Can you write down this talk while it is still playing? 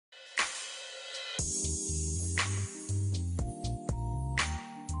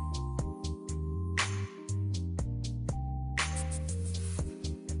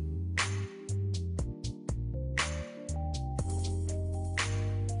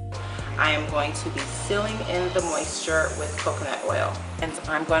I am going to be sealing in the moisture with coconut oil. And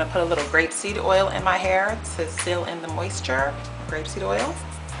I'm going to put a little grapeseed oil in my hair to seal in the moisture. Grapeseed oil.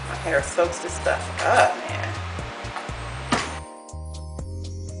 My hair soaks this stuff up, man.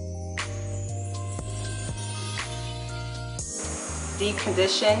 Deep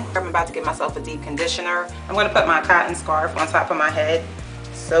condition. I'm about to get myself a deep conditioner. I'm going to put my cotton scarf on top of my head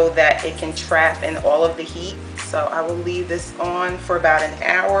so that it can trap in all of the heat. So I will leave this on for about an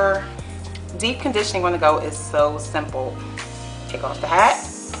hour. Deep conditioning on the go is so simple. Take off the hat,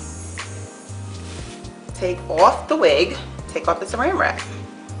 take off the wig, take off the saran wrap.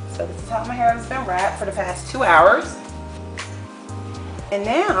 So this is how my hair has been wrapped for the past 2 hours. And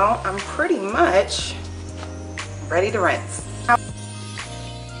now I'm pretty much ready to rinse.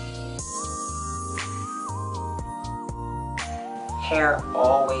 Hair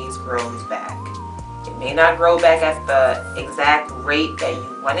always grows back. It may not grow back at the exact rate that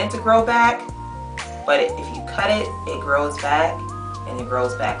you want it to grow back, but if you cut it, it grows back, and it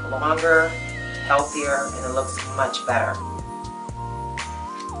grows back longer, healthier, and it looks much better.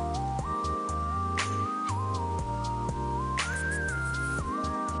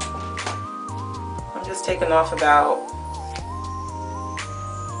 I'm just taking off about,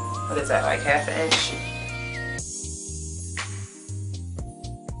 what is that, like ½ an inch?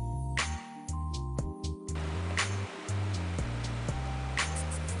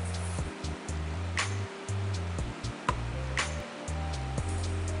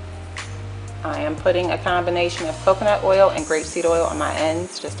 I am putting a combination of coconut oil and grapeseed oil on my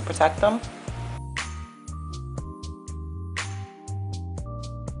ends just to protect them.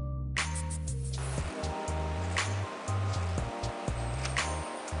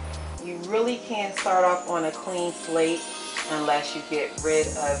 You really can't start off on a clean slate unless you get rid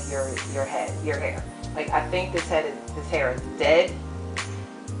of your hair. Like, I think this hair is dead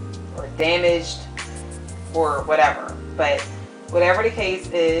or damaged or whatever. But whatever the case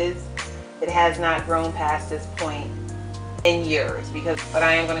is, it has not grown past this point in years, but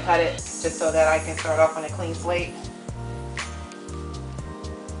I am going to cut it just so that I can start off on a clean slate.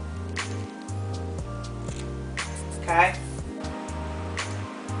 Okay.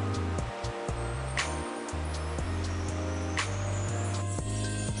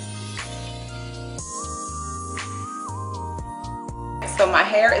 So my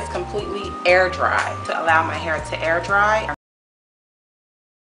hair is completely air dry. To allow my hair to air dry,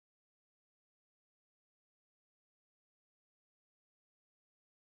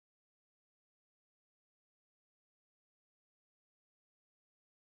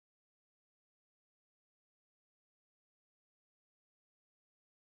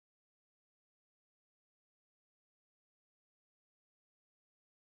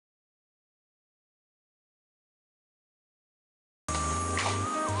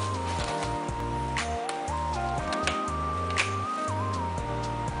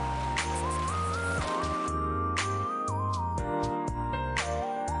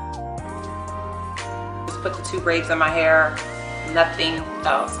 just put the 2 braids in my hair, nothing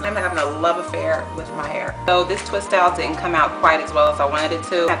else. I'm having a love affair with my hair. So this twist out didn't come out quite as well as I wanted it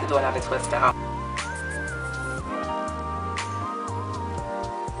to. I have to do another twist out.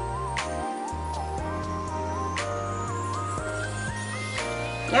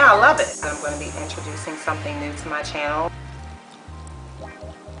 Yeah, I love it. I'm going to be introducing something new to my channel.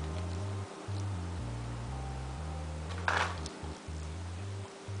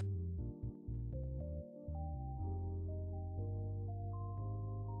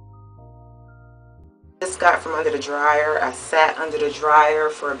 Just got from under the dryer. I sat under the dryer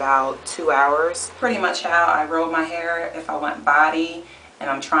for about 2 hours. Pretty much how I roll my hair if I want body, and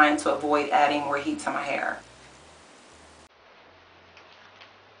I'm trying to avoid adding more heat to my hair.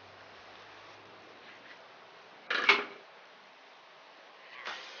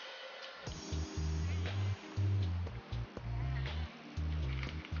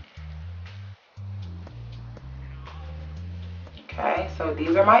 Okay, so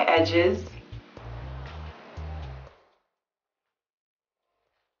these are my edges.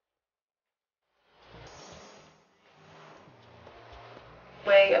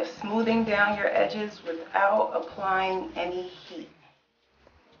 Way of smoothing down your edges without applying any heat.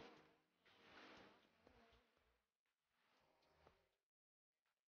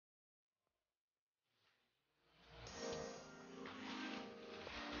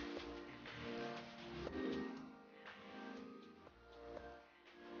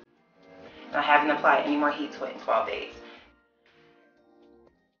 I haven't applied any more heat to it in 12 days.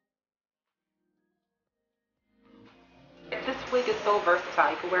 This wig is so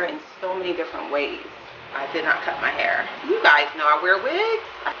versatile. You can wear it in so many different ways. I did not cut my hair. You guys know I wear wigs.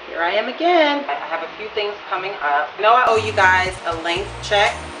 Here I am again. I have a few things coming up. I know I owe you guys a length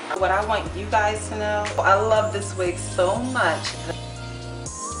check. What I want you guys to know, I love this wig so much.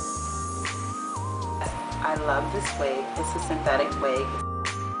 I love this wig. It's a synthetic wig.